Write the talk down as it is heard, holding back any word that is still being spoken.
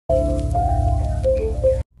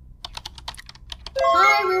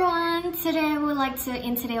Today I would like to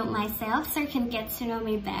introduce myself so you can get to know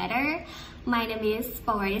me better. My name is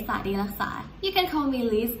Pawarisa D. You can call me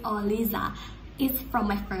Liz or Lisa. It's from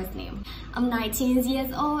my first name. I'm 19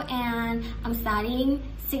 years old and I'm studying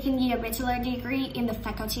second year bachelor degree in the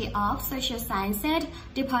Faculty of Social Sciences,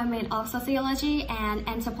 Department of Sociology and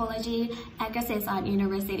Anthropology at Art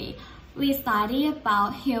University. We study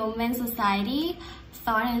about human society,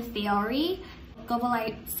 thought and theory,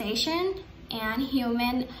 globalization, and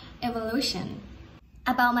human evolution.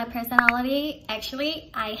 About my personality,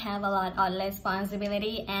 actually, I have a lot of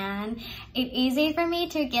responsibility and it's easy for me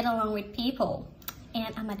to get along with people.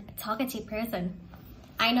 And I'm a talkative person.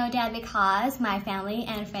 I know that because my family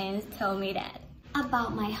and friends told me that.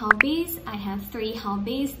 About my hobbies, I have 3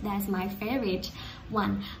 hobbies that's my favorite.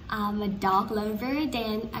 1, I'm a dog lover,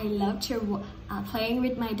 then I love to playing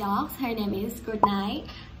with my dogs. Her name is Goodnight.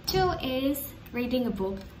 2 is reading a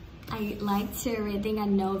book. I like to reading a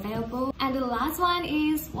novel book. And the last one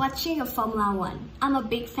is watching a Formula 1. I'm a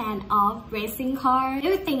big fan of racing cars,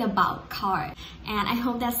 everything about cars. And I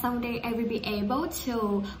hope that someday I will be able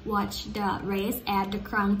to watch the race at the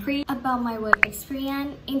Grand Prix. About my work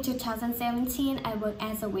experience, in 2017, I worked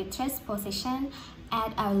as a waitress position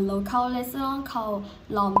at a local restaurant called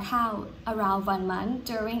Long Khao around 1 month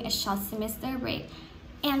during a short semester break.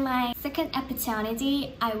 And my second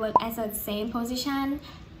opportunity, I worked as the same position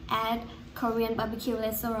at Korean barbecue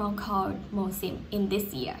restaurant called Mosim in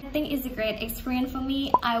this year. I think it's a great experience for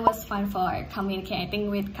me. I was fun for communicating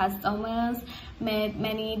with customers, met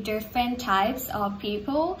many different types of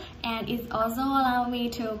people, and it also allowed me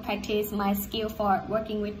to practice my skill for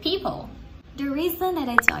working with people. The reason that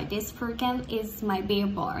I joined this program is might be a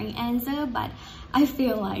boring answer, but I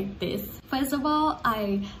feel like this. First of all,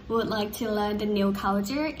 I would like to learn the new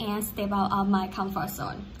culture and step out of my comfort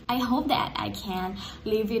zone. I hope that I can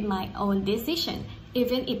live with my own decision,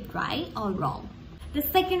 even if right or wrong. The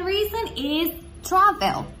second reason is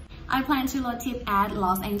travel. I plan to road trip at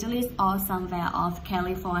Los Angeles or somewhere of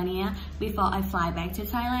California before I fly back to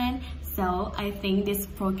Thailand, so I think this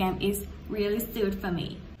program is really suited for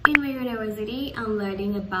me. In my university, I'm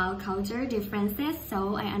learning about culture differences,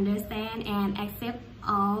 so I understand and accept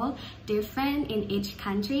all different in each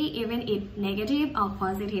country, even if negative or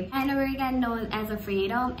positive. And America known as a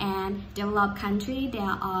freedom and developed country, there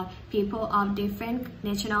are people of different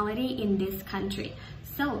nationality in this country.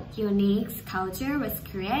 So, unique culture was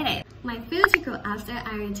created. My future goal after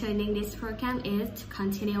I returning this program is to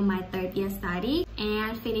continue my 3rd year study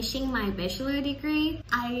and finishing my bachelor degree.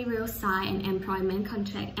 I will sign an employment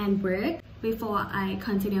contract and work before I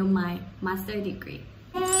continue my master degree.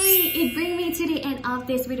 Hey, it brings me to the end of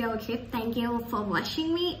this video clip. Thank you for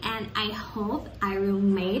watching me and I hope I will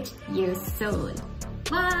meet you soon.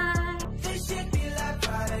 Bye!